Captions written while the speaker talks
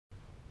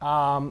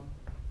on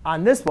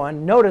this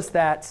one, notice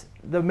that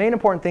the main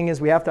important thing is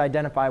we have to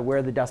identify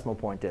where the decimal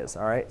point is.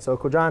 All right? So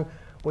Kojan,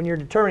 when you're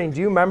determining,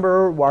 do you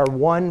remember our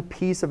one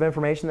piece of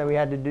information that we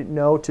had to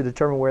know to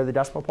determine where the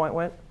decimal point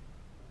went?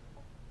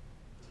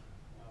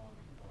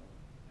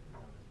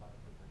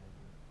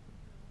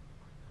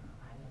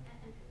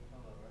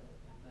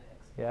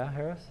 Yeah,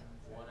 Harris?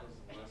 1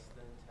 is less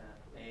than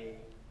 10. A,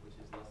 which is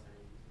less than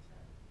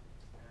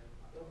or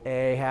equal to 10.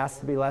 A has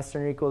to be less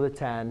than or equal to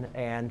 10,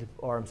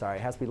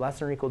 it has to be less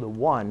than or equal to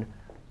 1,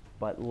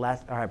 but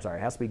it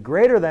has to be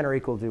greater than or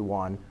equal to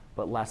 1,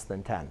 but less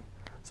than 10.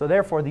 So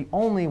therefore, the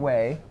only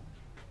way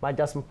my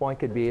decimal point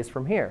could be is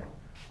from here.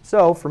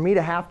 So for me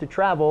to have to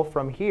travel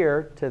from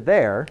here to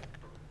there,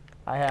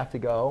 I have to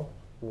go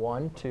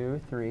 1,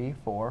 2, 3,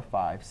 4,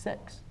 5,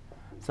 6.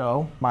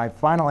 So my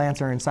final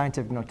answer in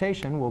scientific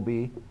notation will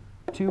be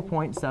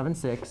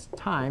 2.76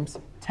 times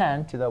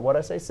 10 to the, what did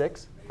I say,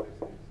 6?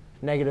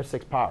 Negative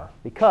 6 power.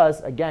 Because,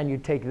 again,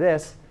 you'd take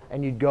this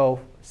and you'd go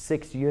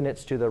 6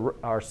 units to the,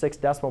 or 6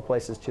 decimal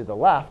places to the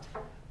left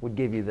would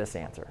give you this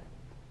answer.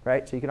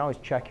 Right? So you can always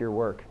check your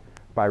work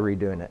by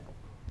redoing it.